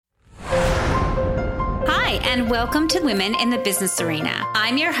and welcome to Women in the Business Arena.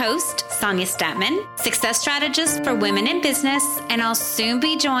 I'm your host, Sonia Statman, success strategist for women in business, and I'll soon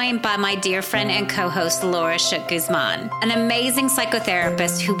be joined by my dear friend and co-host, Laura Shook Guzman, an amazing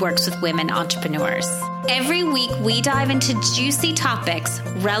psychotherapist who works with women entrepreneurs. Every week, we dive into juicy topics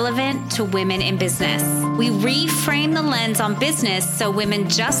relevant to women in business. We reframe the lens on business so women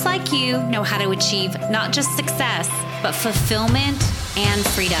just like you know how to achieve not just success, but fulfillment and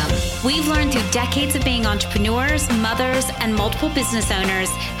freedom. We've learned through decades of being entrepreneurs, mothers, and multiple business owners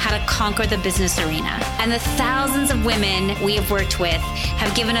how to conquer the business arena. And the thousands of women we have worked with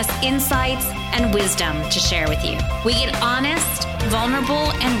have given us insights and wisdom to share with you. We get honest,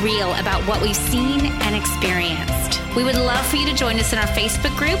 vulnerable, and real about what we've seen and experienced. We would love for you to join us in our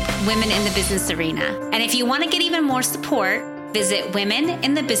Facebook group, Women in the Business Arena. And if you want to get even more support, visit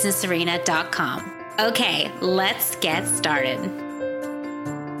womeninthebusinessarena.com. Okay, let's get started.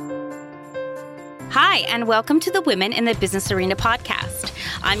 Hi, and welcome to the Women in the Business Arena podcast.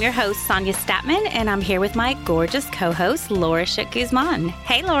 I'm your host, Sonia Statman, and I'm here with my gorgeous co-host, Laura Shook Guzman.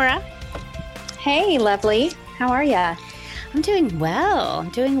 Hey, Laura. Hey, lovely. How are ya? I'm doing well.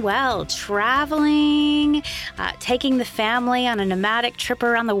 Traveling, taking the family on a nomadic trip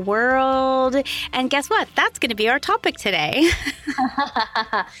around the world. And guess what? That's going to be our topic today.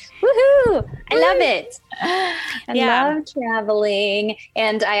 Woohoo! I love it. I love traveling.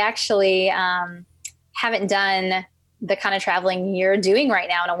 And I actually haven't done the kind of traveling you're doing right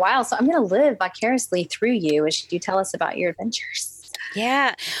now in a while. So I'm going to live vicariously through you as you tell us about your adventures.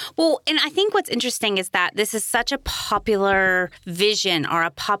 Yeah. Well, and I think what's interesting is that this is such a popular vision or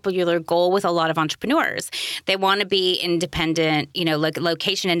a popular goal with a lot of entrepreneurs. They want to be independent,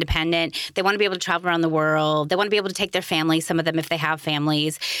 location independent. They want to be able to travel around the world. They want to be able to take their families, some of them if they have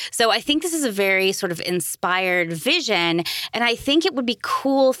families. So I think this is a very sort of inspired vision. And I think it would be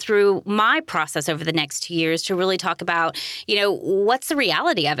cool through my process over the next 2 years to really talk about, what's the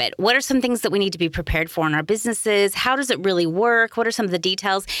reality of it? What are some things that we need to be prepared for in our businesses? How does it really work? What are some of the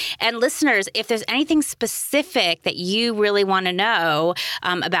details? And listeners, if there's anything specific that you really want to know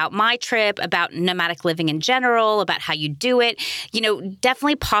about my trip, about nomadic living in general, about how you do it,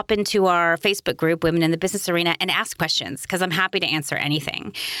 definitely pop into our Facebook group, Women in the Business Arena, and ask questions because I'm happy to answer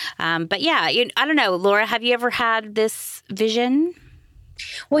anything. But yeah, I don't know, Laura, have you ever had this vision?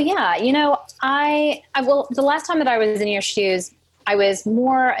 Well, yeah, the last time that I was in your shoes, I was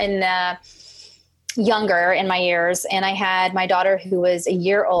more in the younger in my years, and I had my daughter who was a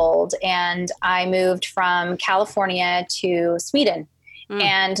year old, and I moved from California to Sweden.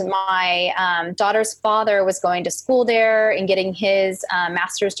 And my daughter's father was going to school there and getting his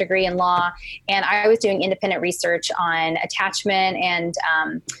master's degree in law. And I was doing independent research on attachment and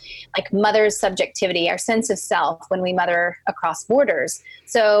like mother's subjectivity, our sense of self when we mother across borders.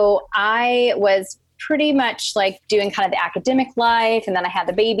 So I was pretty much like doing kind of the academic life. And then I had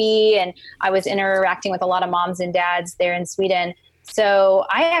the baby and I was interacting with a lot of moms and dads there in Sweden. So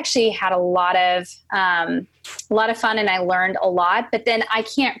I actually had a lot of fun and I learned a lot, but then I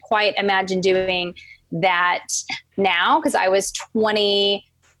can't quite imagine doing that now because I was 28,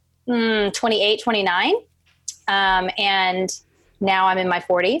 29. And now I'm in my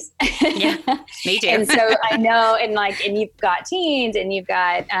 40s. Yeah, me too. And so I know, and you've got teens and you've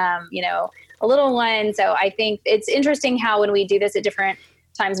got, a little one. So I think it's interesting how when we do this at different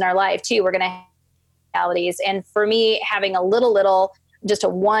times in our life too, we're going to have realities. And for me, having a little, just a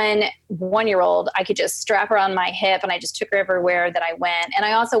one-year-old, I could just strap her on my hip and I just took her everywhere that I went. And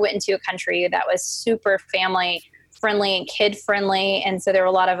I also went into a country that was super family friendly and kid friendly. And so there were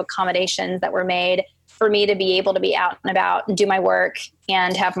a lot of accommodations that were made for me to be able to be out and about and do my work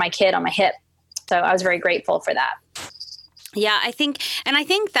and have my kid on my hip. So I was very grateful for that. Yeah, I think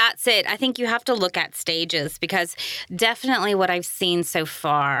that's it. I think you have to look at stages because definitely what I've seen so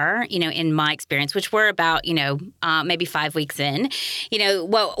far, in my experience, which we're about, maybe 5 weeks in,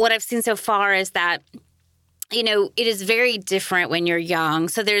 what I've seen so far is that it is very different when you're young.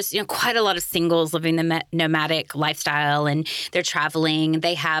 So there's, quite a lot of singles living the nomadic lifestyle and they're traveling.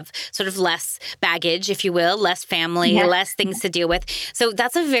 They have sort of less baggage, if you will, less family, less things to deal with. So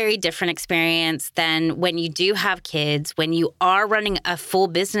that's a very different experience than when you do have kids, when you are running a full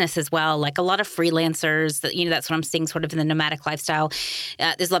business as well, like a lot of freelancers, that's what I'm seeing sort of in the nomadic lifestyle.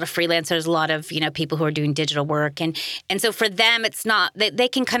 There's a lot of freelancers, a lot of, people who are doing digital work. And so for them, it's not, they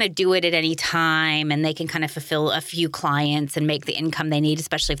can kind of do it at any time and they can kind of fulfill a few clients and make the income they need,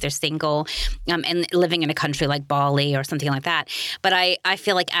 especially if they're single and living in a country like Bali or something like that. But I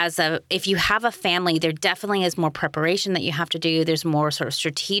feel like if you have a family, there definitely is more preparation that you have to do. There's more sort of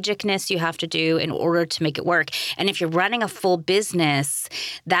strategicness you have to do in order to make it work. And if you're running a full business,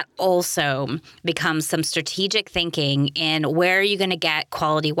 that also becomes some strategic thinking in where are you going to get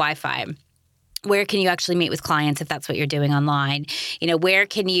quality Wi-Fi? Where can you actually meet with clients if that's what you're doing online? Where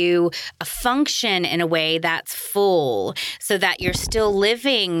can you function in a way that's full so that you're still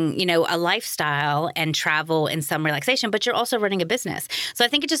living, a lifestyle and travel and some relaxation, but you're also running a business. So I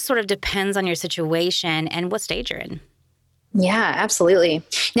think it just sort of depends on your situation and what stage you're in. Yeah, absolutely.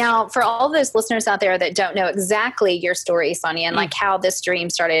 Now, for all those listeners out there that don't know exactly your story, Sonia, and like how this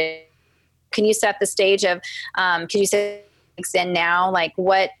dream started, can you set the stage of, could you say in now, like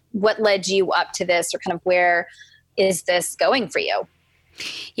what led you up to this, or kind of where is this going for you?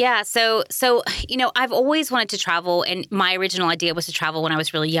 Yeah. So, I've always wanted to travel, and my original idea was to travel when I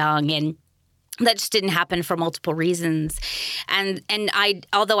was really young, and that just didn't happen for multiple reasons. And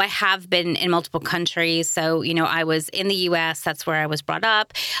although I have been in multiple countries, so, I was in the U.S., that's where I was brought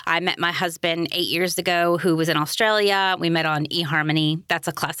up. I met my husband 8 years ago who was in Australia. We met on eHarmony. That's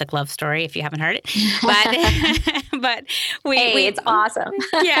a classic love story if you haven't heard it. But it's awesome.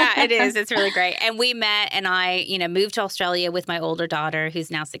 Yeah, it is. It's really great. And we met, and I, moved to Australia with my older daughter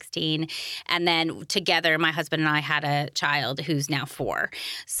who's now 16. And then together, my husband and I had a child who's now 4.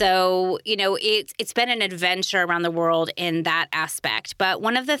 So, it's been an adventure around the world in that aspect. But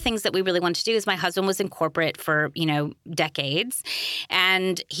one of the things that we really wanted to do is my husband was in corporate for, decades,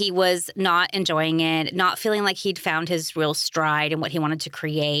 and he was not enjoying it, not feeling like he'd found his real stride and what he wanted to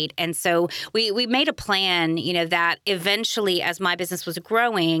create. And so we made a plan, that eventually as my business was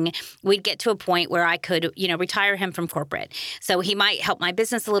growing, we'd get to a point where I could, retire him from corporate. So he might help my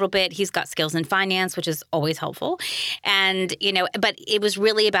business a little bit. He's got skills in finance, which is always helpful. And, but it was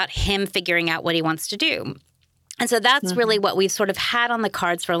really about him figuring out what he wants to do. And so that's really what we've sort of had on the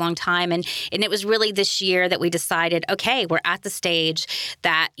cards for a long time. And it was really this year that we decided, okay, we're at the stage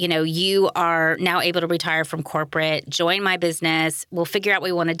that, you are now able to retire from corporate, join my business, we'll figure out what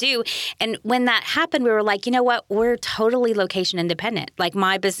we want to do. And when that happened, we were like, you know what, we're totally location independent. Like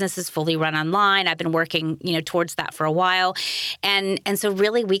my business is fully run online. I've been working, towards that for a while. And so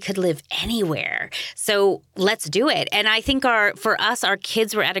really we could live anywhere. So let's do it. And I think for us, our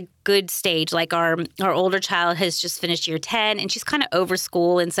kids were at a good stage. Like our older child has just finished year 10 and she's kind of over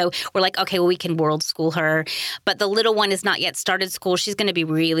school. And so we're like, okay, well, we can world school her. But the little one has not yet started school. She's going to be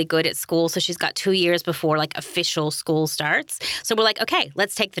really good at school. So she's got 2 years before like official school starts. So we're like, okay,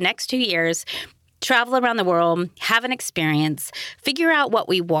 let's take the next 2 years, travel around the world, have an experience, figure out what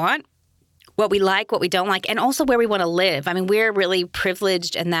we want, what we like, what we don't like, and also where we want to live. I mean, we're really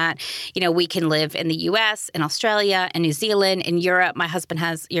privileged in that, we can live in the U.S., in Australia, in New Zealand, in Europe. My husband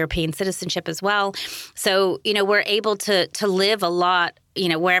has European citizenship as well. So, we're able to live a lot,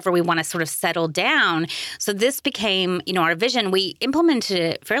 wherever we want to sort of settle down. So this became, our vision. We implemented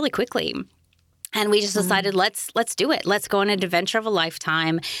it fairly quickly. And we just decided, let's do it. Let's go on an adventure of a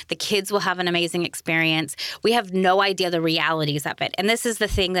lifetime. The kids will have an amazing experience. We have no idea the realities of it. And this is the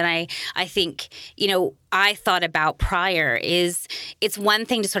thing that I think, I thought about prior is it's one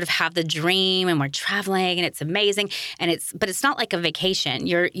thing to sort of have the dream and we're traveling and it's amazing but it's not like a vacation.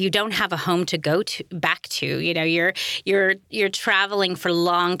 You don't have a home to go back to. You're traveling for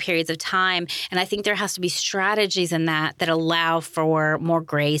long periods of time, and I think there has to be strategies in that allow for more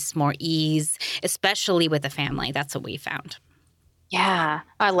grace, more ease, especially with a family. That's what we found. Yeah,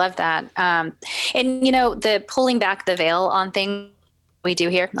 I love that. And the pulling back the veil on things we do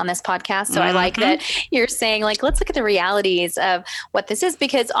here on this podcast. So I like that you're saying, like, let's look at the realities of what this is,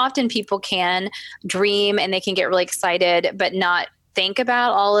 because often people can dream and they can get really excited, but not think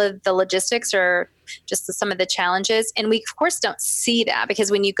about all of the logistics or just some of the challenges. And we, of course, don't see that, because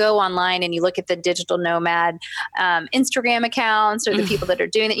when you go online and you look at the digital nomad Instagram accounts or the people that are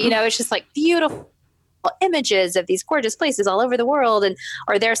doing it, it's just like beautiful images of these gorgeous places all over the world,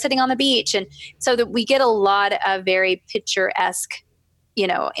 or they're sitting on the beach. And so that we get a lot of very picturesque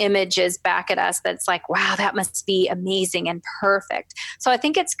images back at us that's like, wow, that must be amazing and perfect. So I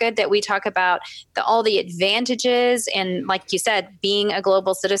think it's good that we talk about all the advantages and, like you said, being a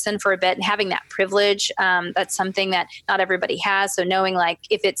global citizen for a bit and having that privilege. That's something that not everybody has. So knowing, like,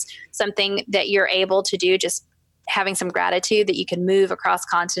 if it's something that you're able to do, just having some gratitude that you can move across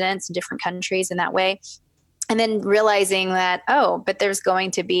continents and different countries in that way. And then realizing that, oh, but there's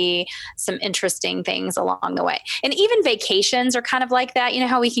going to be some interesting things along the way. And even vacations are kind of like that. You know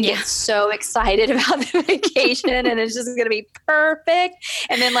how we can get so excited about the vacation and it's just going to be perfect.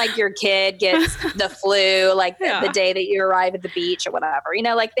 And then like your kid gets the flu, like the day that you arrive at the beach or whatever, you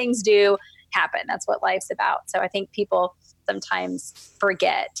know, like things do happen. That's what life's about. So I think people sometimes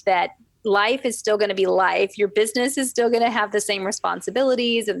forget that life is still going to be life. Your business is still going to have the same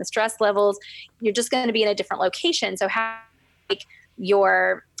responsibilities and the stress levels. You're just going to be in a different location. So how to take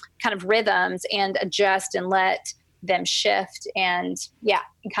your kind of rhythms and adjust and let them shift and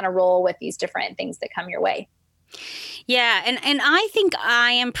kind of roll with these different things that come your way. Yeah. And I think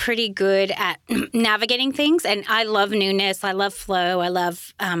I am pretty good at navigating things. And I love newness. I love flow. I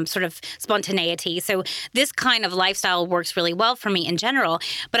love sort of spontaneity. So this kind of lifestyle works really well for me in general.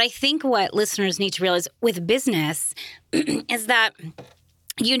 But I think what listeners need to realize with business is that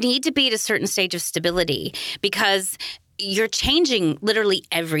you need to be at a certain stage of stability because you're changing literally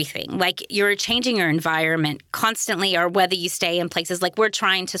everything. Like you're changing your environment constantly, or whether you stay in places like we're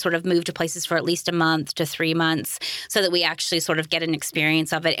trying to sort of move to places for at least a month to 3 months so that we actually sort of get an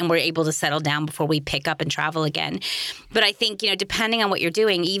experience of it and we're able to settle down before we pick up and travel again. But I think, depending on what you're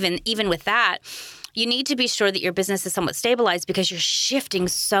doing, even with that, you need to be sure that your business is somewhat stabilized because you're shifting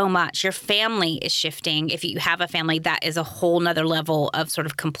so much. Your family is shifting. If you have a family, that is a whole nother level of sort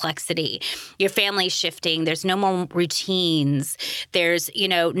of complexity. Your family's shifting. There's no more routines. There's,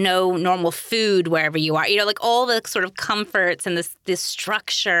 no normal food wherever you are. Like all the sort of comforts and this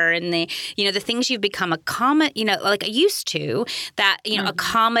structure and the things you've become used to that,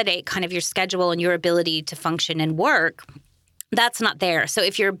 accommodate kind of your schedule and your ability to function and work. That's not there. So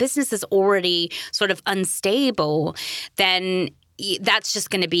if your business is already sort of unstable, then that's just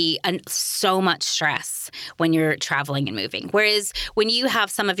going to be so much stress when you're traveling and moving. Whereas when you have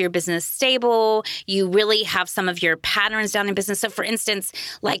some of your business stable, you really have some of your patterns down in business. So for instance,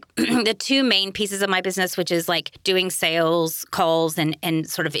 like the two main pieces of my business, which is like doing sales calls and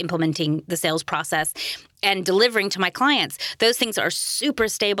sort of implementing the sales process and delivering to my clients, those things are super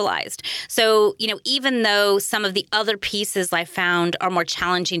stabilized. So, even though some of the other pieces I found are more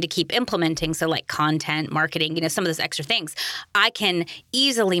challenging to keep implementing, so like content, marketing, some of those extra things, I can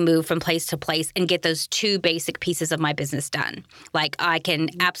easily move from place to place and get those two basic pieces of my business done. Like I can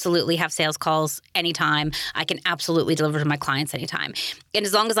absolutely have sales calls anytime. I can absolutely deliver to my clients anytime. And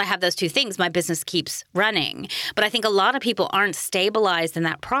as long as I have those two things, my business keeps running. But I think a lot of people aren't stabilized in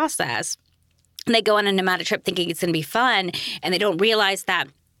that process. And they go on a nomadic trip thinking it's going to be fun, and they don't realize that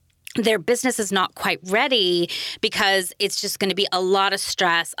their business is not quite ready because it's just going to be a lot of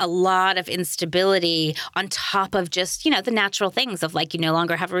stress, a lot of instability on top of just, the natural things of like you no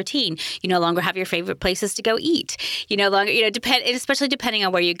longer have a routine. You no longer have your favorite places to go eat. You no longer, especially depending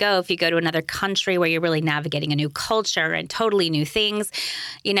on where you go. If you go to another country where you're really navigating a new culture and totally new things,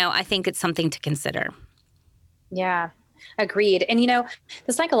 I think it's something to consider. Yeah, agreed. And,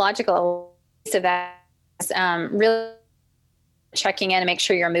 the psychological of that is really checking in and make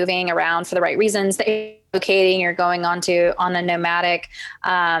sure you're moving around for the right reasons, that you're locating, you're going on a nomadic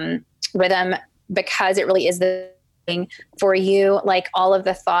rhythm because it really is the thing for you. Like all of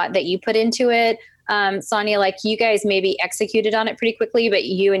the thought that you put into it, Sonia, like you guys maybe executed on it pretty quickly, but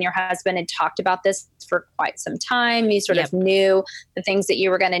you and your husband had talked about this for quite some time. You sort of knew the things that you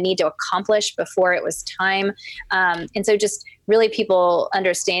were going to need to accomplish before it was time. And so just really people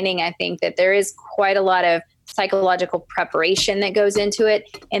understanding, I think that there is quite a lot of psychological preparation that goes into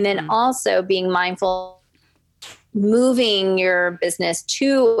it. And then also being mindful, moving your business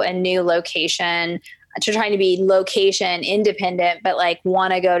to a new location, to trying to be location independent, but like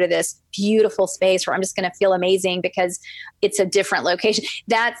want to go to this beautiful space where I'm just going to feel amazing because it's a different location.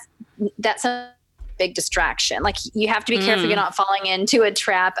 That's a big distraction. Like you have to be careful you're not falling into a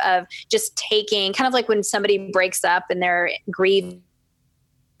trap of just taking, kind of like when somebody breaks up and they're grieving,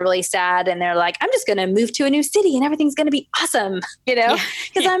 really sad, and they're like, I'm just going to move to a new city and everything's going to be awesome, because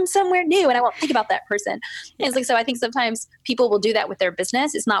I'm somewhere new and I won't think about that person. And it's like, so I think sometimes people will do that with their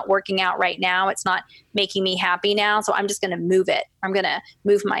business. It's not working out right now. It's not making me happy now. So I'm just going to move it. I'm going to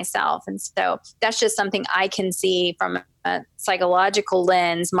move myself. And so that's just something I can see from a psychological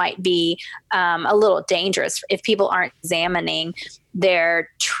lens might be a little dangerous if people aren't examining their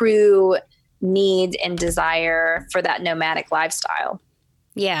true need and desire for that nomadic lifestyle.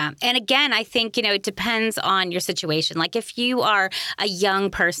 Yeah. And again, I think, it depends on your situation. Like if you are a young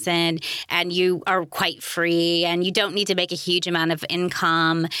person and you are quite free and you don't need to make a huge amount of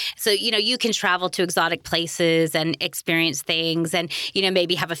income. So, you can travel to exotic places and experience things and,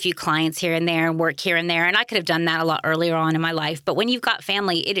 maybe have a few clients here and there and work here and there. And I could have done that a lot earlier on in my life. But when you've got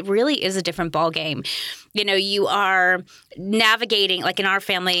family, it really is a different ballgame. You are navigating, like in our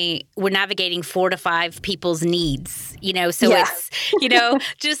family, we're navigating 4 to 5 people's needs, so it's,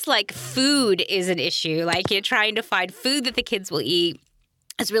 just like food is an issue. Like you're trying to find food that the kids will eat.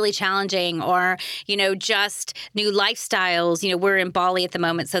 It's really challenging, or, just new lifestyles. We're in Bali at the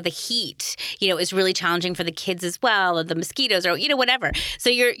moment, so the heat, is really challenging for the kids as well, or the mosquitoes, or, whatever.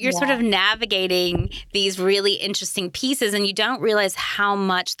 So you're sort of navigating these really interesting pieces, and you don't realize how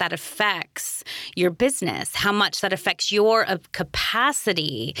much that affects your business, how much that affects your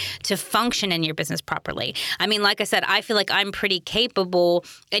capacity to function in your business properly. I mean, like I said, I feel like I'm pretty capable,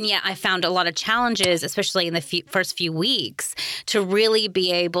 and yet I found a lot of challenges, especially in the first few weeks, to really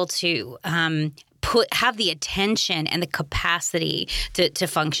be able to have the attention and the capacity to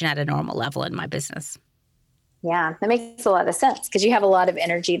function at a normal level in my business. Yeah, that makes a lot of sense because you have a lot of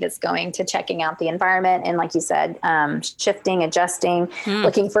energy that's going to checking out the environment and, like you said, shifting, adjusting,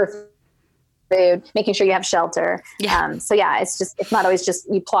 looking for food, making sure you have shelter. Yeah. It's not always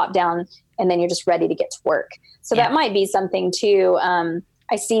just you plop down and then you're just ready to get to work. So that might be something too.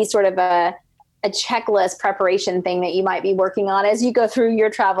 I see sort of a checklist preparation thing that you might be working on as you go through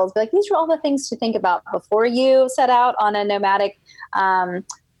your travels. Be like, these are all the things to think about before you set out on a nomadic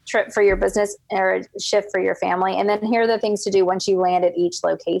trip for your business or shift for your family. And then here are the things to do once you land at each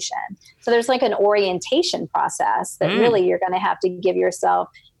location. So there's like an orientation process that really you're going to have to give yourself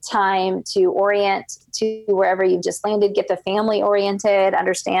time to orient to wherever you've just landed, get the family oriented,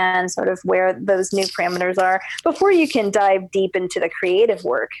 understand sort of where those new parameters are before you can dive deep into the creative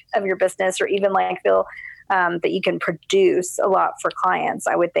work of your business, or even like feel that you can produce a lot for clients,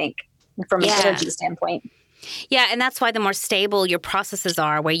 I would think, from an energy standpoint. Yeah, and that's why the more stable your processes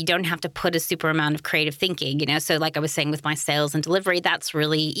are, where you don't have to put a super amount of creative thinking, So like I was saying with my sales and delivery, that's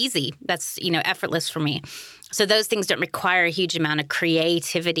really easy. That's, effortless for me. So those things don't require a huge amount of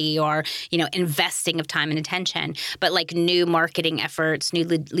creativity or, investing of time and attention. But like new marketing efforts, new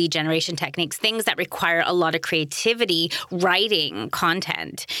lead generation techniques, things that require a lot of creativity, writing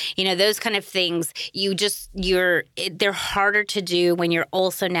content, those kind of things, they're harder to do when you're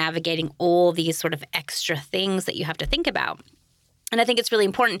also navigating all these sort of extra things that you have to think about. And I think it's really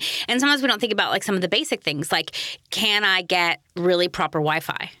important. And sometimes we don't think about like some of the basic things, like, can I get really proper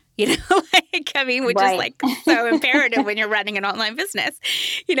Wi-Fi? Which is like so imperative when you're running an online business,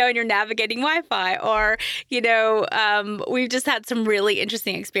 and you're navigating Wi-Fi. Or, we've just had some really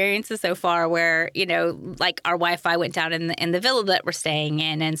interesting experiences so far where, like our Wi-Fi went down in the villa that we're staying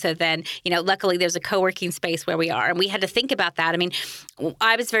in. And so then, luckily there's a co-working space where we are. And we had to think about that. I mean,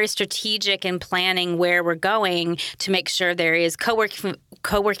 I was very strategic in planning where we're going to make sure there is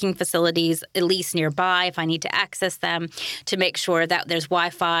co-working facilities at least nearby if I need to access them, to make sure that there's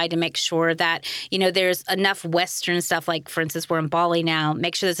Wi-Fi, to make sure that, there's enough Western stuff. Like, for instance, we're in Bali now.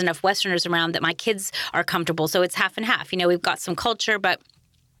 Make sure there's enough Westerners around that my kids are comfortable. So it's half and half. We've got some culture, but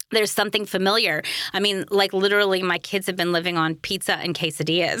there's something familiar. I mean, like literally my kids have been living on pizza and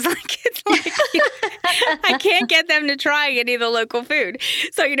quesadillas. I can't get them to try any of the local food.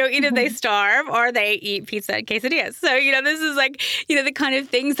 So, either they starve or they eat pizza and quesadillas. So, this is like, the kind of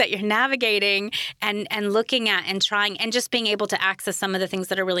things that you're navigating and looking at and trying and just being able to access some of the things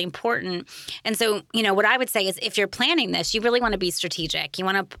that are really important. And so, what I would say is if you're planning this, you really want to be strategic. You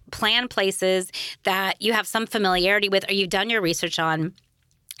want to plan places that you have some familiarity with or you've done your research on.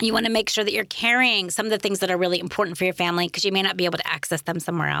 You want to make sure that you're carrying some of the things that are really important for your family because you may not be able to access them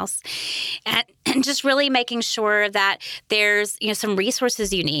somewhere else. And just really making sure that there's, some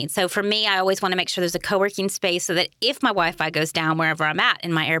resources you need. So for me, I always want to make sure there's a co-working space so that if my Wi-Fi goes down wherever I'm at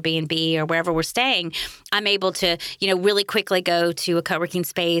in my Airbnb or wherever we're staying, I'm able to, really quickly go to a co-working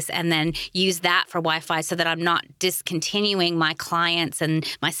space and then use that for Wi-Fi so that I'm not discontinuing my clients and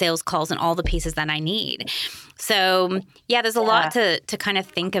my sales calls and all the pieces that I need. So, there's a lot to kind of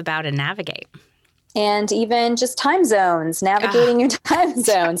think about and navigate. And even just time zones, navigating your time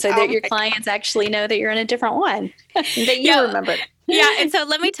zone so that your clients actually know that you're in a different one, that you remember. Yeah. And so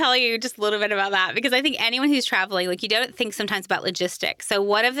let me tell you just a little bit about that, because I think anyone who's traveling, like, you don't think sometimes about logistics. So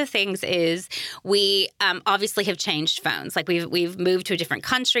one of the things is we obviously have changed phones. Like we've moved to a different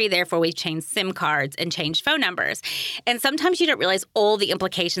country. Therefore, we've changed SIM cards and changed phone numbers. And sometimes you don't realize all the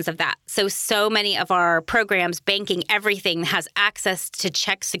implications of that. So many of our programs, banking, everything has access to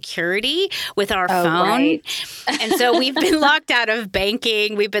check security with our phone. Right. And so we've been locked out of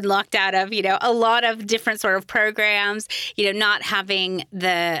banking. We've been locked out of, a lot of different sort of programs, not having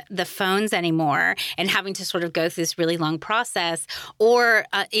the phones anymore and having to sort of go through this really long process. Or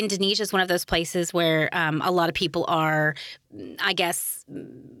Indonesia is one of those places where a lot of people are, I guess,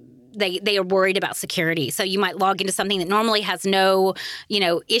 they are worried about security. So you might log into something that normally has no,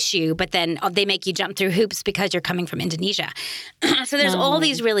 issue, but then they make you jump through hoops because you're coming from Indonesia. So there's all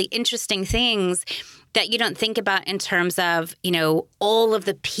these really interesting things that you don't think about in terms of, all of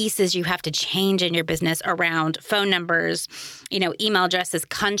the pieces you have to change in your business around phone numbers, email addresses,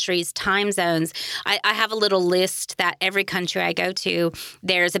 countries, time zones. I have a little list that every country I go to,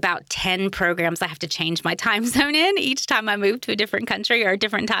 there's about 10 programs I have to change my time zone in each time I move to a different country or a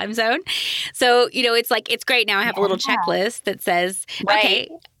different time zone. So, it's great now. I have a little checklist that says, okay,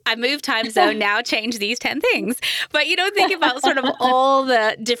 I moved time zone, now change these 10 things. But you don't think about sort of all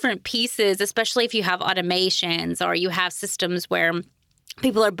the different pieces, especially if you have automations or you have systems where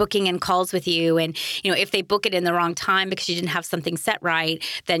people are booking in calls with you. And, if they book it in the wrong time because you didn't have something set right,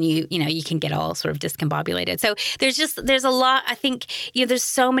 then you can get all sort of discombobulated. So there's a lot, I think, there's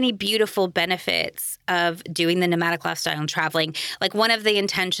so many beautiful benefits of doing the nomadic lifestyle and traveling. Like one of the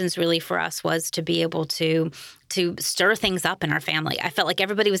intentions really for us was to be able to stir things up in our family. I felt like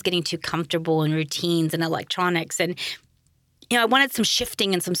everybody was getting too comfortable in routines and electronics, and I wanted some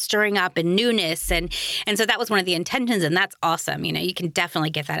shifting and some stirring up and newness. And so that was one of the intentions, and that's awesome. You can definitely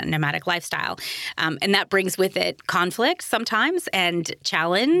get that in a nomadic lifestyle. And that brings with it conflict sometimes and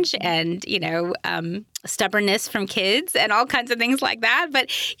challenge and, stubbornness from kids and all kinds of things like that. But,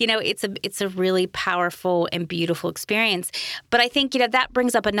 it's a really powerful and beautiful experience. But I think, that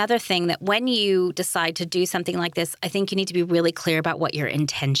brings up another thing, that when you decide to do something like this, I think you need to be really clear about what your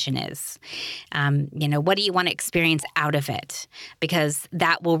intention is. What do you want to experience out of it? Because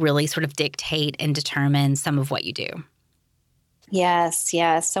that will really sort of dictate and determine some of what you do. Yes.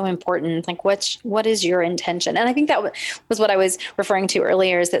 So important. Like what is your intention? And I think that was what I was referring to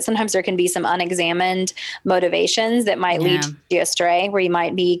earlier, is that sometimes there can be some unexamined motivations that might lead you astray, where you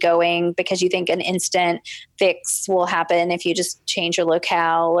might be going because you think an instant fix will happen if you just change your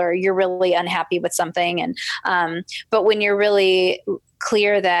locale, or you're really unhappy with something. And, but when you're really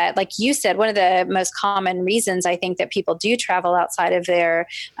clear that, like you said, one of the most common reasons I think that people do travel outside of their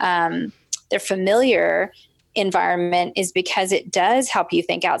familiar environment is because it does help you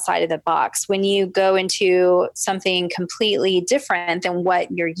think outside of the box. When you go into something completely different than what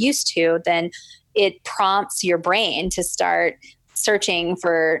you're used to, then it prompts your brain to start searching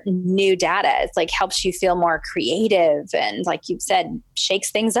for new data. It's like helps you feel more creative, and like you've said, shakes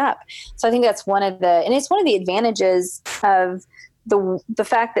things up. So I think that's it's one of the advantages of the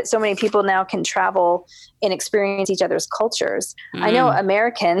fact that so many people now can travel and experience each other's cultures. I know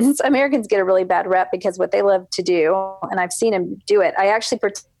Americans get a really bad rep because what they love to do, and I've seen them do it. I actually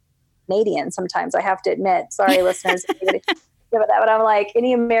pretend Canadian sometimes, I have to admit. Sorry, listeners. But I'm like,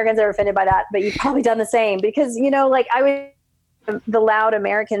 any Americans are offended by that, but you've probably done the same, because, I was the loud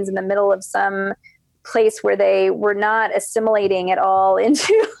Americans in the middle of some place where they were not assimilating at all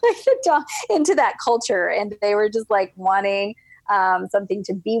into that culture. And they were just like wanting something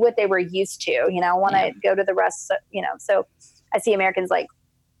to be what they were used to, want to go to the rest, so I see Americans like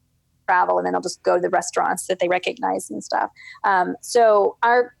travel and then they'll just go to the restaurants that they recognize and stuff. So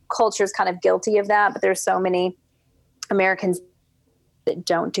our culture is kind of guilty of that, but there's so many Americans that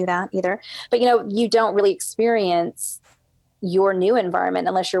don't do that either. But, you don't really experience your new environment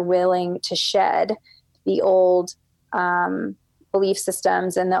unless you're willing to shed the old, belief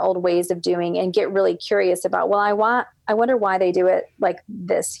systems and the old ways of doing, and get really curious about, I wonder why they do it like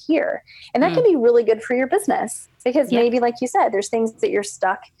this here. And that can be really good for your business, because maybe, like you said, there's things that you're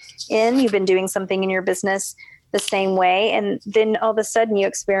stuck in. You've been doing something in your business the same way, and then all of a sudden you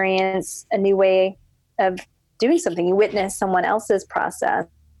experience a new way of doing something. You witness someone else's process,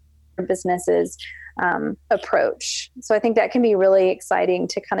 or business's approach. So I think that can be really exciting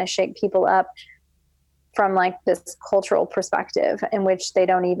to kind of shake people up from like this cultural perspective in which they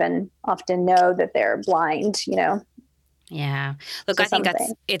don't even often know that they're blind, Yeah. Look, So I think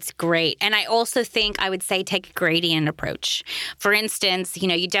it's great. And I also think I would say take a gradient approach. For instance,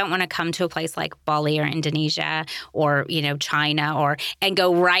 you don't want to come to a place like Bali or Indonesia or, China and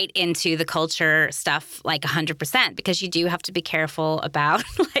go right into the culture stuff like 100%, because you do have to be careful about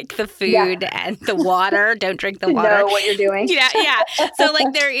like the food and the water. Don't drink the water. Know what you're doing. Yeah. So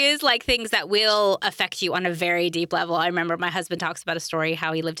like there is like things that will affect you on a very deep level. I remember my husband talks about a story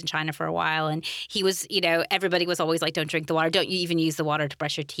how he lived in China for a while, and he was, everybody was always like, don't drink the water. Don't you even use the water to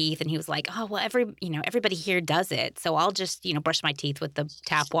brush your teeth? And he was like, oh, well, everybody here does it. So I'll just, brush my teeth with the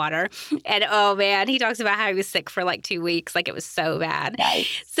tap water. And oh man, he talks about how he was sick for like 2 weeks. Like it was so bad.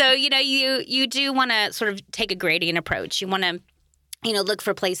 Nice. So, you do want to sort of take a gradient approach. You want to look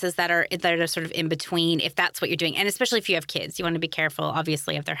for places that are sort of in between, if that's what you're doing. And especially if you have kids, you want to be careful,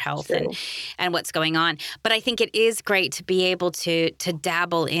 obviously, of their health and what's going on. But I think it is great to be able to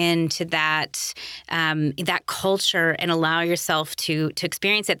dabble into that culture and allow yourself to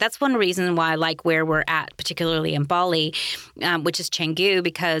experience it. That's one reason why I like where we're at, particularly in Bali, which is Canggu,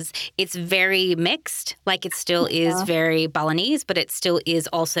 because it's very mixed. Like it still is very Balinese, but it still is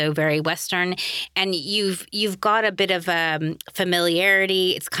also very Western. And you've got a bit of familiarity.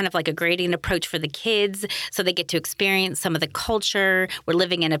 It's kind of like a gradient approach for the kids, so they get to experience some of the culture. We're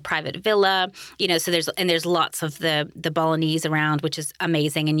living in a private villa, so there's lots of the Balinese around, which is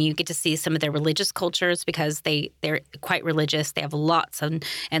amazing, and you get to see some of their religious cultures because they're quite religious. They have lots and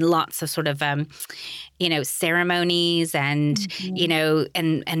lots of sort of ceremonies and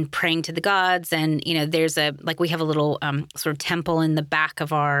and praying to the gods, and there's we have a little sort of temple in the back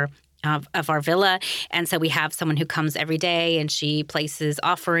of our villa. And so we have someone who comes every day and she places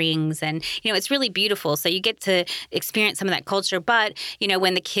offerings, and, it's really beautiful. So you get to experience some of that culture. But,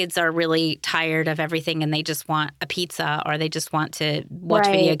 when the kids are really tired of everything and they just want a pizza or they just want to watch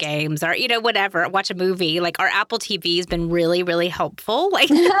video games or, whatever, watch a movie, like our Apple TV has been really, really helpful. Like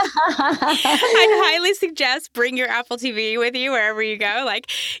I'd highly suggest bring your Apple TV with you wherever you go.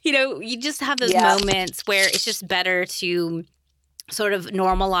 Like, you just have those moments where it's just better to sort of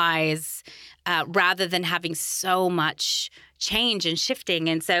normalize rather than having so much change and shifting.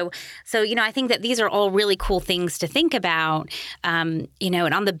 And so I think that these are all really cool things to think about, and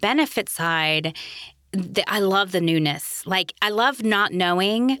on the benefit side, I love the newness. Like I love not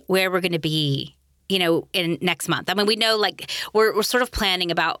knowing where we're going to be, in next month. I mean, we know like we're sort of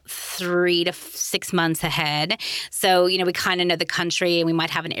planning about 3 to 6 months ahead. So, we kind of know the country and we might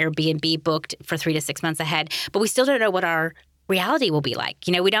have an Airbnb booked for 3 to 6 months ahead, but we still don't know what our reality will be like.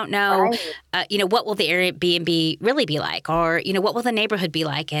 We don't know, what will the Airbnb really be like, or, what will the neighborhood be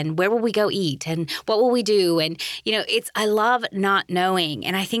like, and where will we go eat, and what will we do? And, I love not knowing.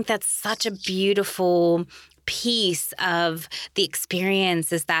 And I think that's such a beautiful piece of the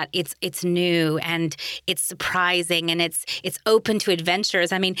experience, is that it's new and it's surprising and it's open to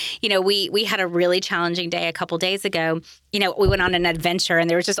adventures. I mean, we had a really challenging day a couple days ago. We went on an adventure and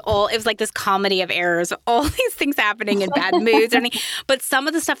there was just it was like this comedy of errors, all these things happening in bad moods. But some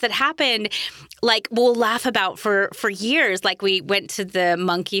of the stuff that happened, like we'll laugh about for years. Like we went to the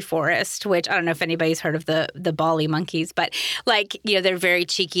monkey forest, which I don't know if anybody's heard of the Bali monkeys, but like, they're very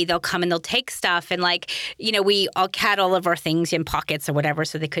cheeky. They'll come and they'll take stuff, and like, we all had all of our things in pockets or whatever,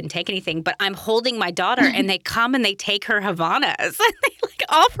 so they couldn't take anything. But I'm holding my daughter and they come and they take her Havanas like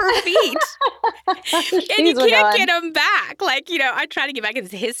off her feet. And you can't get them back. Like, I try to get back and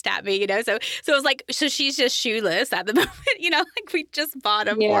his stab me, So it was like, so she's just shoeless at the moment, like we just bought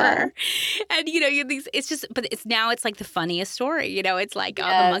them for her. And, it's just, but it's like the funniest story, It's like, oh,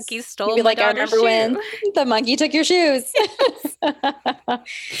 the monkeys stole my daughter's shoe. I remember when the monkey took your shoes.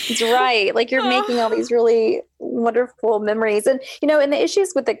 It's right. Like you're making all these really wonderful memories. And, and the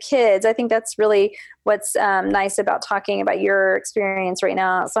issues with the kids, I think that's really what's nice about talking about your experience right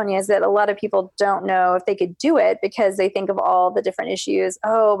now, Sonia, is that a lot of people don't know if they could do it because they think of all the different issues.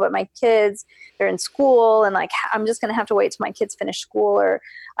 Oh, but my kids, they're in school and like, I'm just going to have to wait till my kids finish school, or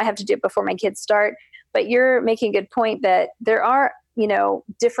I have to do it before my kids start. But you're making a good point that there are,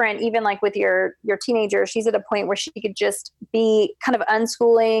 different, even like with your teenager, she's at a point where she could just be kind of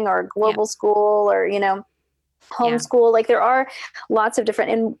unschooling or global school or, homeschool. Yeah. Like there are lots of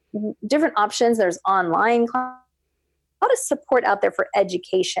different options. There's online class, a lot of support out there for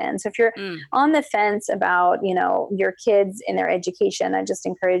education. So if you're on the fence about, your kids and their education, I just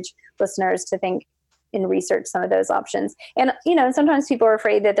encourage listeners to think and research some of those options. And, sometimes people are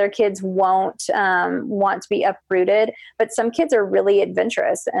afraid that their kids won't want to be uprooted, but some kids are really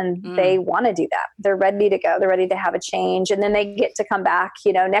adventurous and they want to do that. They're ready to go. They're ready to have a change. And then they get to come back,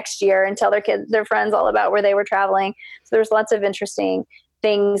 next year and tell their friends all about where they were traveling. So there's lots of interesting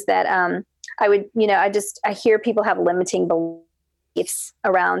things that I hear people have limiting beliefs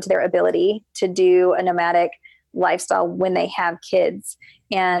around their ability to do a nomadic lifestyle when they have kids.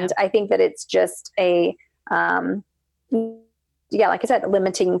 And I think that it's just like I said,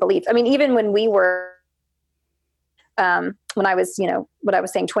 limiting belief. I mean, even when we were, when I was, what I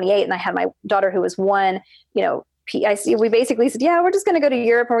was saying, 28, and I had my daughter who was 1, we basically said, yeah, we're just going to go to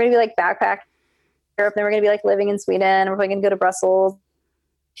Europe, and we're going to be like backpack Europe, and then we're going to be like living in Sweden, and we're going to go to Brussels,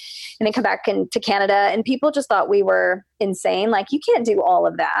 and then come back to Canada. And people just thought we were insane. Like, you can't do all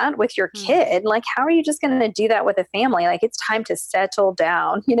of that with your kid. Like, how are you just going to do that with a family? Like, it's time to settle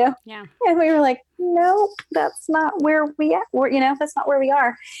down, Yeah. And we were like, no, that's not where we at. That's not where we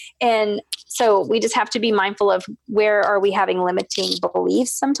are. And so we just have to be mindful of where are we having limiting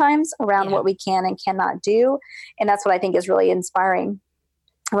beliefs sometimes around what we can and cannot do. And that's what I think is really inspiring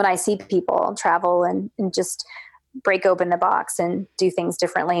when I see people travel and just break open the box and do things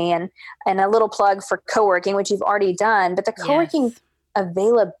differently. And a little plug for co-working, which you've already done, but the co-working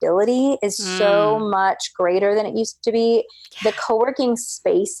availability is so much greater than it used to be. The co-working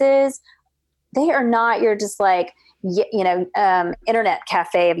spaces, they are not your just like, internet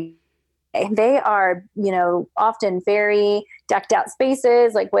cafe. They are, often very decked out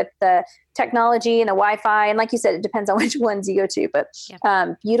spaces, like with the technology and the Wi-Fi. And like you said, it depends on which ones you go to, but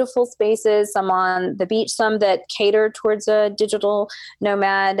beautiful spaces, some on the beach, some that cater towards a digital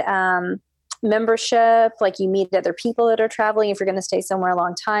nomad membership. Like, you meet other people that are traveling if you're going to stay somewhere a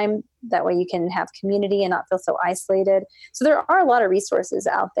long time. That way you can have community and not feel so isolated. So there are a lot of resources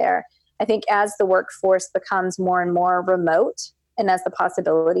out there. I think as the workforce becomes more and more remote, and as the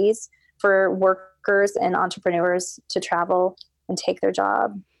possibilities for workers and entrepreneurs to travel and take their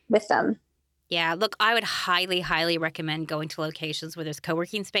job with them. Yeah, look, I would highly, highly recommend going to locations where there's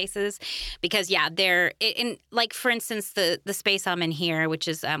co-working spaces because, they're in, like, for instance, the space I'm in here, which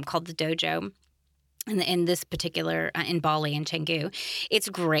is called the Dojo. In this particular, in Bali and Canggu, it's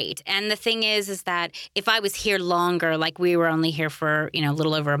great. And the thing is that if I was here longer, like we were only here for, a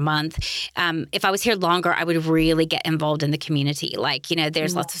little over a month, if I was here longer, I would really get involved in the community. Like,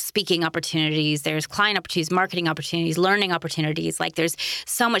 there's lots of speaking opportunities, there's client opportunities, marketing opportunities, learning opportunities. Like, there's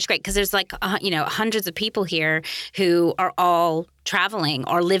so much great because there's like, hundreds of people here who are all traveling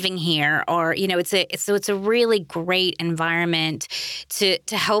or living here, or it's a really great environment to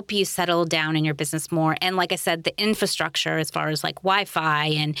help you settle down in your business more. And like I said, the infrastructure as far as like Wi-Fi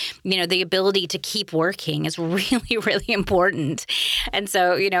and the ability to keep working is really, really important. And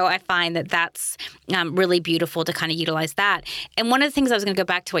so I find that that's really beautiful to kind of utilize that. And one of the things I was going to go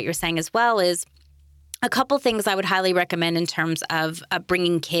back to what you're saying as well is a couple things I would highly recommend in terms of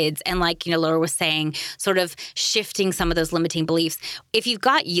bringing kids and, like, Laura was saying, sort of shifting some of those limiting beliefs. If you've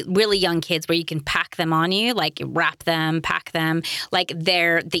got really young kids where you can pack them on you, like wrap them, pack them, like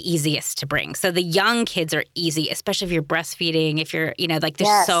they're the easiest to bring. So the young kids are easy, especially if you're breastfeeding, if you're,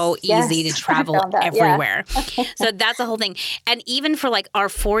 they're so easy to travel everywhere. So that's the whole thing. And even for like our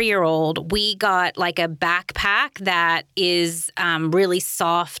 4-year-old, we got like a backpack that is really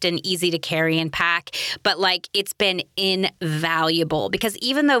soft and easy to carry and pack. But like, it's been invaluable because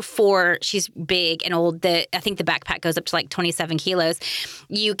even though she's big and old, I think the backpack goes up to like 27 kilos.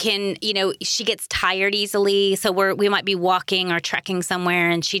 You can, she gets tired easily. So we might be walking or trekking somewhere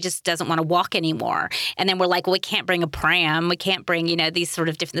and she just doesn't want to walk anymore. And then we're like, well, we can't bring a pram. We can't bring, these sort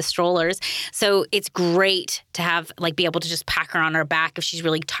of different strollers. So it's great to have, like, be able to just pack her on our back. If she's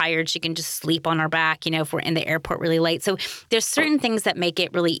really tired, she can just sleep on our back, if we're in the airport really late. So there's certain things that make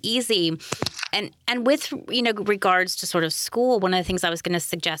it really easy. And with, regards to sort of school, one of the things I was going to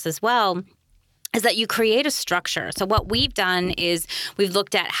suggest as well is that you create a structure. So what we've done is we've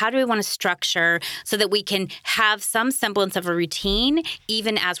looked at how do we want to structure so that we can have some semblance of a routine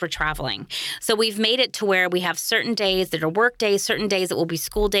even as we're traveling. So we've made it to where we have certain days that are work days, certain days that will be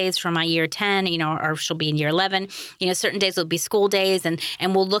school days for my year 10, or she'll be in year 11. Certain days will be school days, and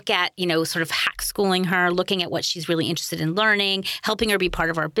we'll look at, sort of hack schooling her, looking at what she's really interested in learning, helping her be part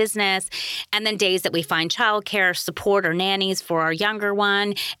of our business. And then days that we find childcare support or nannies for our younger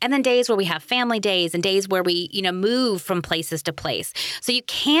one. And then days where we have family days and days where we, move from places to place. So you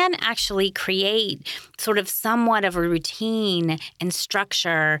can actually create sort of somewhat of a routine and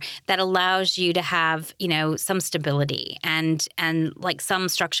structure that allows you to have, some stability and like some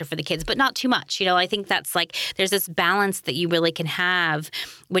structure for the kids, but not too much. I think that's like, there's this balance that you really can have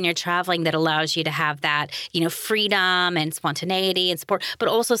when you're traveling that allows you to have that, freedom and spontaneity and support, but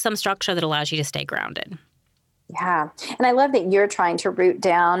also some structure that allows you to stay grounded. Yeah. And I love that you're trying to root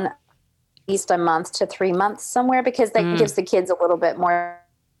down at least a month to 3 months somewhere, because that gives the kids a little bit more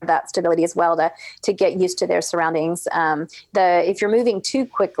that stability as well to get used to their surroundings. If you're moving too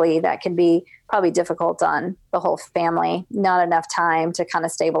quickly, that can be probably difficult on the whole family. Not enough time to kind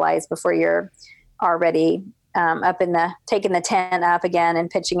of stabilize before you're already taking the tent up again and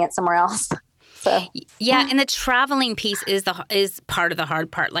pitching it somewhere else. So, yeah, and the traveling piece is part of the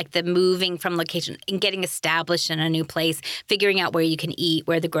hard part, like the moving from location and getting established in a new place, figuring out where you can eat,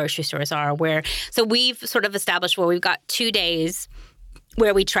 where the grocery stores are, so we've sort of established where we've got 2 days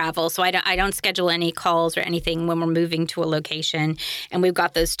where we travel. So I don't schedule any calls or anything when we're moving to a location. And we've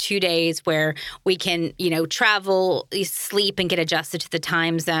got those 2 days where we can, travel, sleep and get adjusted to the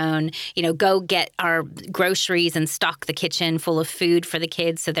time zone, go get our groceries and stock the kitchen full of food for the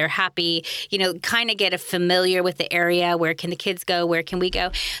kids so they're happy, kind of get familiar with the area. Where can the kids go? Where can we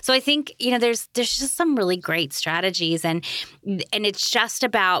go? So I think, there's just some really great strategies and it's just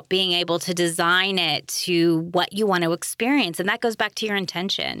about being able to design it to what you want to experience. And that goes back to your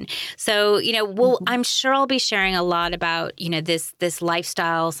intention. So, I'm sure I'll be sharing a lot about, this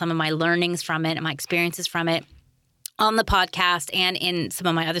lifestyle, some of my learnings from it and my experiences from it on the podcast and in some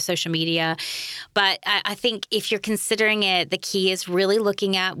of my other social media. But I think if you're considering it, the key is really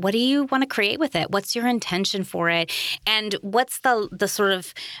looking at what do you want to create with it? What's your intention for it? And what's the sort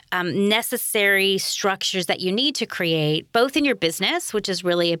of necessary structures that you need to create, both in your business, which is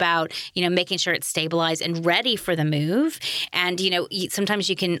really about, making sure it's stabilized and ready for the move. And, sometimes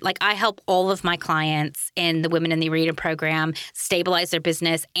you can, like I help all of my clients in the Women in the Arena program stabilize their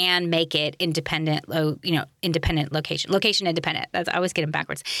business and make it independent location independent. I always get them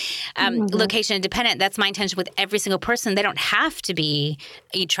backwards. Location independent. That's my intention with every single person. They don't have to be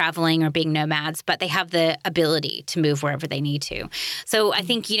traveling or being nomads, but they have the ability to move wherever they need to. So I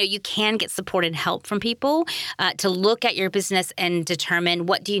think, you can get support and help from people to look at your business and determine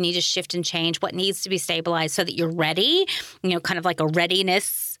what do you need to shift and change, what needs to be stabilized so that you're ready, kind of like a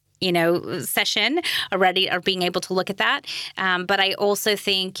readiness session already, or being able to look at that. But I also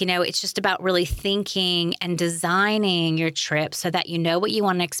think, it's just about really thinking and designing your trip so that you know what you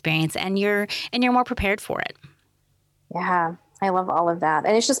want to experience and you're more prepared for it. Yeah, I love all of that.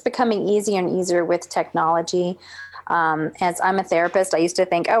 And it's just becoming easier and easier with technology. As I'm a therapist, I used to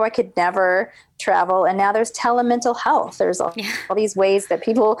think, I could never travel. And now there's telemental health. There's all these ways that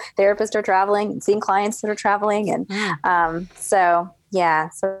therapists are traveling and seeing clients that are traveling. And so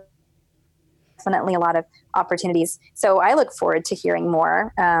definitely a lot of opportunities. So I look forward to hearing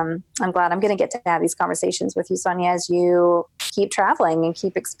more. I'm glad I'm going to get to have these conversations with you, Sonia, as you keep traveling and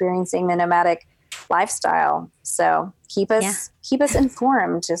keep experiencing the nomadic lifestyle. So keep us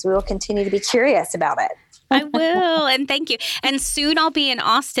informed as we will continue to be curious about it. I will. And thank you. And soon I'll be in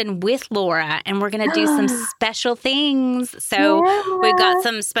Austin with Laura and we're going to do some special things. So we've got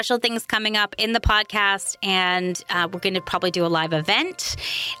some special things coming up in the podcast and we're going to probably do a live event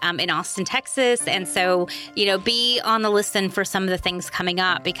in Austin, Texas. And so, be on the listen for some of the things coming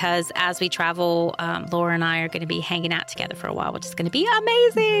up because as we travel, Laura and I are going to be hanging out together for a while, which is going to be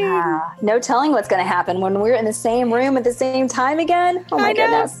amazing. No telling what's going to happen when we're in the same room at the same time again. Oh my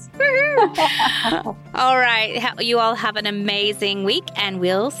goodness. All right. You all have an amazing week, and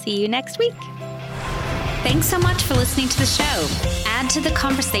we'll see you next week. Thanks so much for listening to the show. Add to the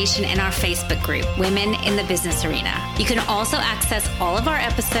conversation in our Facebook group, Women in the Business Arena. You can also access all of our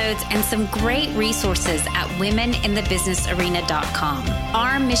episodes and some great resources at womeninthebusinessarena.com.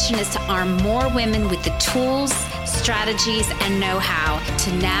 Our mission is to arm more women with the tools, strategies, and know-how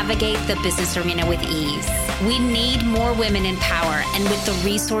to navigate the business arena with ease. We need more women in power and with the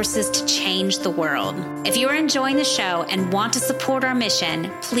resources to change the world. If you are enjoying the show and want to support our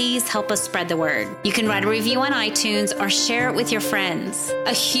mission, please help us spread the word. You can write a review on iTunes or share it with your friends.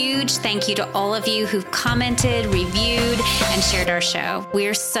 A huge thank you to all of you who've commented, reviewed, and shared our show.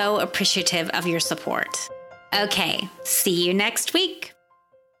 We're so appreciative of your support. Okay, see you next week.